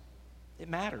matters. It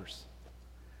matters.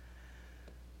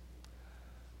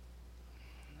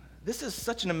 This is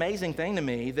such an amazing thing to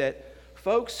me that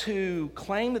folks who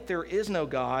claim that there is no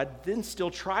God then still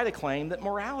try to claim that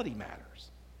morality matters.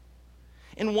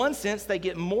 In one sense, they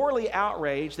get morally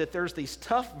outraged that there's these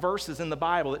tough verses in the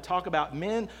Bible that talk about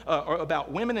or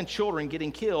about women and children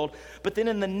getting killed, but then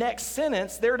in the next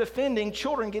sentence, they're defending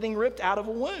children getting ripped out of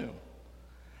a womb.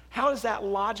 How does that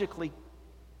logically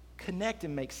connect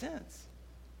and make sense?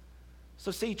 So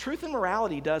see, truth and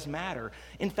morality does matter.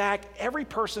 In fact, every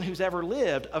person who's ever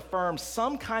lived affirms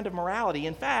some kind of morality.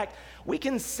 In fact, we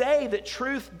can say that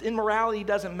truth and morality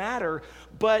doesn't matter,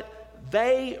 but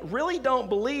they really don't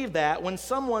believe that when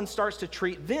someone starts to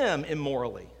treat them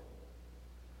immorally.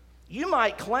 You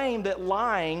might claim that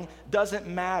lying doesn't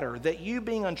matter, that you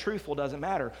being untruthful doesn't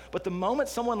matter, but the moment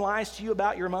someone lies to you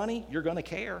about your money, you're going to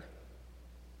care.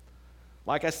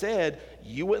 Like I said,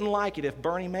 you wouldn't like it if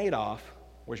Bernie Madoff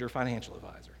was your financial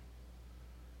advisor.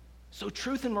 So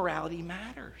truth and morality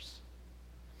matters.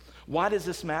 Why does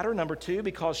this matter? Number two,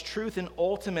 because truth and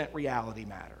ultimate reality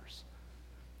matters.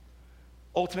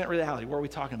 Ultimate reality, what are we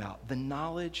talking about? The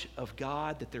knowledge of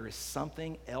God, that there is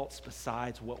something else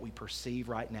besides what we perceive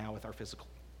right now with our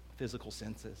physical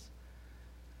senses.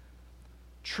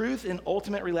 Truth and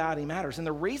ultimate reality matters. And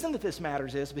the reason that this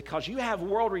matters is because you have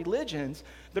world religions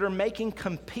that are making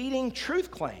competing truth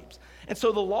claims. And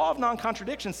so the law of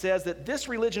non-contradiction says that this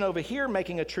religion over here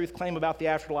making a truth claim about the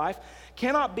afterlife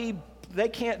can't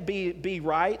be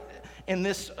right, and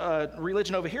this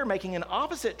religion over here making an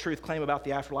opposite truth claim about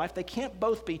the afterlife. They can't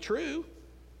both be true.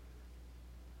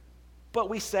 But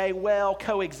we say, well,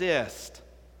 coexist.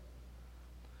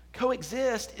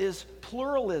 Coexist is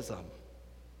pluralism,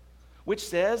 which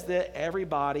says that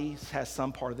everybody has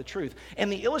some part of the truth.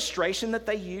 And the illustration that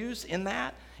they use in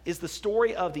that is the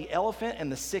story of the elephant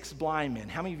and the 6 blind men.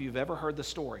 How many of you have ever heard the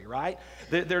story, right?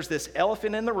 There's this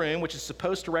elephant in the room, which is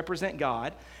supposed to represent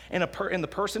God, and the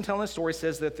person telling the story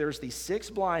says that there's these 6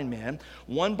 blind men.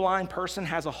 One blind person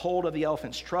has a hold of the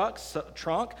elephant's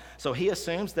trunk, so he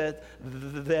assumes that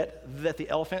the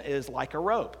elephant is like a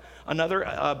rope.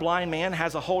 Another blind man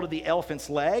has a hold of the elephant's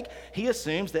leg. He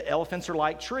assumes that elephants are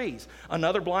like trees.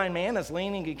 Another blind man is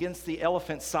leaning against the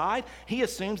elephant's side. He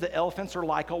assumes that elephants are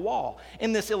like a wall.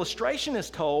 And this illustration is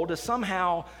told to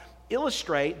somehow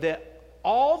illustrate that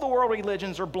all the world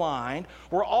religions are blind.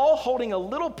 We're all holding a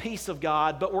little piece of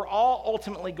God, but we're all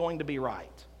ultimately going to be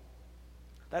right.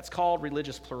 That's called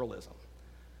religious pluralism.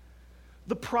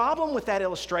 The problem with that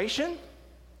illustration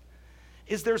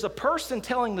is there's a person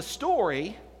telling the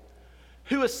story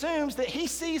who assumes that he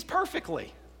sees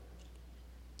perfectly.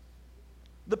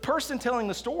 The person telling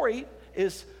the story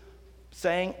is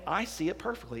saying, I see it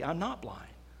perfectly. I'm not blind.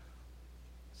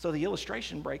 So the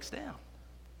illustration breaks down.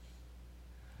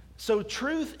 So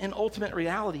truth and ultimate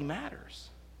reality matters.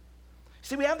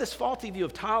 See, we have this faulty view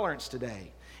of tolerance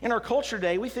today. In our culture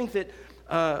today, we think that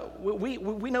we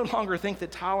no longer think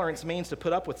that tolerance means to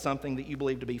put up with something that you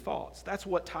believe to be false. That's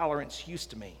what tolerance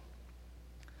used to mean.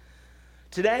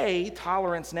 Today,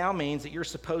 tolerance now means that you're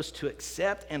supposed to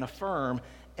accept and affirm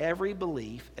every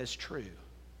belief as true.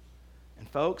 And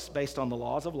folks, based on the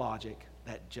laws of logic,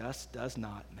 that just does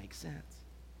not make sense.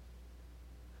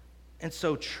 And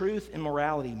so truth and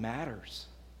morality matters.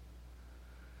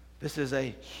 This is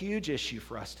a huge issue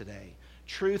for us today.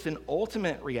 Truth and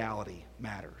ultimate reality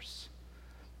matters.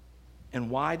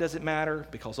 And why does it matter?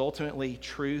 Because ultimately,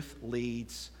 truth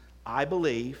leads, I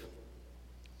believe,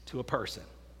 to a person.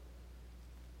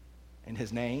 And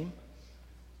his name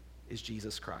is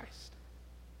Jesus Christ.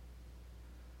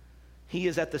 He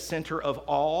is at the center of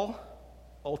all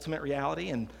ultimate reality,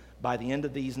 and by the end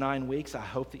of these 9 weeks, I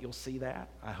hope that you'll see that.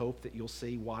 I hope that you'll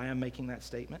see why I'm making that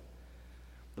statement.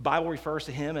 The Bible refers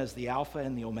to him as the Alpha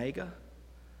and the Omega.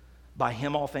 By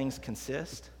him all things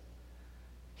consist.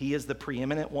 He is the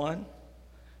preeminent one.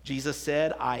 Jesus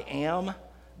said, I am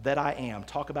that I am.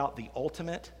 Talk about the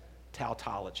ultimate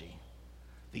tautology,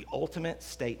 the ultimate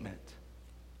statement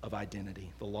of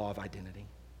identity, the law of identity.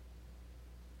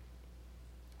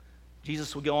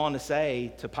 Jesus would go on to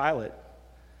say to Pilate,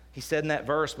 he said in that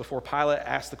verse before Pilate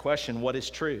asked the question, what is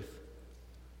truth?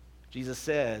 Jesus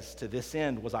says, to this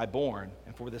end was I born,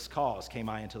 and for this cause came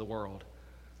I into the world,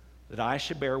 that I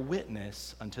should bear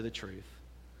witness unto the truth.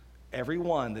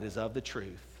 Everyone that is of the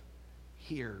truth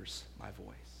hears my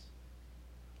voice.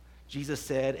 Jesus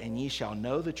said, and ye shall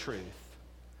know the truth,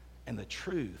 and the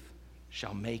truth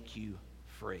shall make you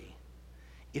free.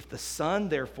 If the Son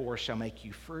therefore shall make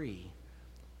you free,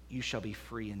 you shall be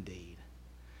free indeed.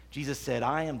 Jesus said,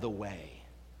 I am the way,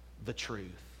 the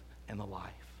truth, and the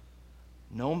life.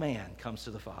 No man comes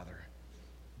to the Father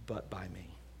but by me.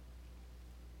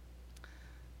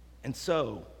 And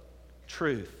so,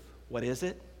 truth, what is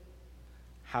it?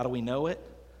 How do we know it?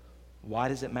 Why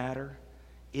does it matter?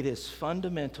 It is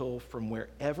fundamental from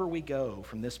wherever we go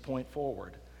from this point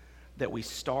forward that we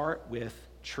start with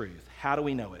truth. How do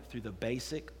we know it? Through the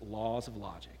basic laws of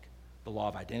logic, the law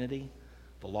of identity,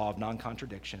 the law of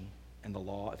non-contradiction, and the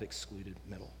law of excluded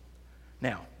middle.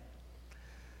 Now,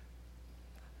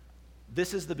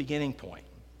 this is the beginning point.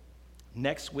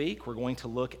 Next week, we're going to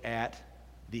look at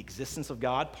the existence of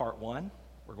God, part 1.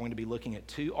 We're going to be looking at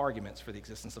 2 arguments for the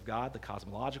existence of God, the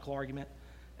cosmological argument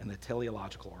and the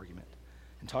teleological argument,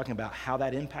 and talking about how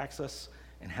that impacts us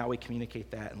and how we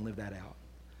communicate that and live that out.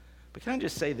 But can I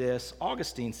just say this?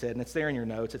 Augustine said, and it's there in your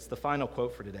notes, it's the final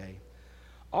quote for today.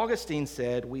 Augustine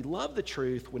said, we love the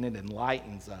truth when it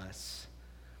enlightens us,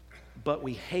 but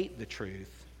we hate the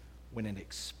truth when it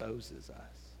exposes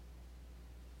us.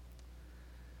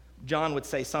 John would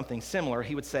say something similar.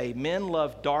 He would say, men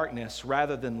love darkness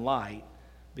rather than light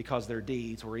because their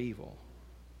deeds were evil.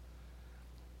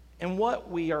 And what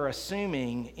we are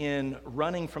assuming in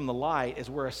running from the light is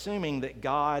we're assuming that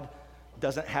God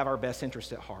doesn't have our best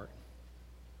interest at heart,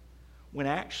 when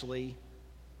actually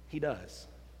he does.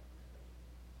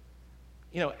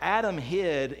 You know, Adam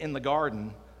hid in the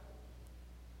garden,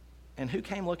 and who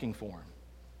came looking for him?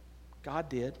 God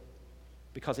did,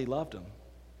 because he loved him,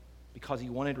 because he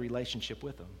wanted a relationship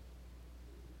with him.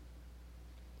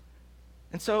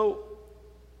 And so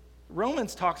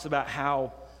Romans talks about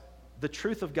how the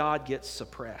truth of God gets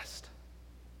suppressed.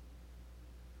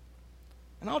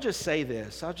 And I'll just say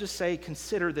this. I'll just say,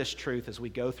 consider this truth as we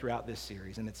go throughout this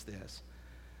series, and it's this.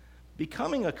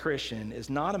 Becoming a Christian is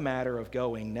not a matter of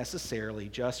going necessarily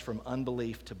just from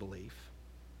unbelief to belief.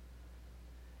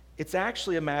 It's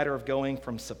actually a matter of going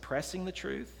from suppressing the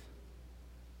truth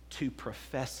to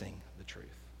professing the truth.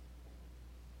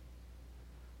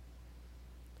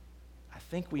 I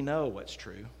think we know what's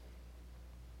true.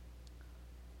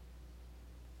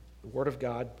 The Word of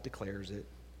God declares it.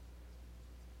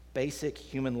 Basic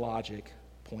human logic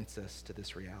points us to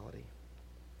this reality.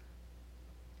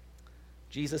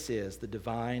 Jesus is the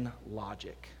divine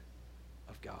logic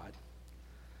of God.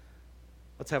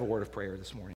 Let's have a word of prayer this morning.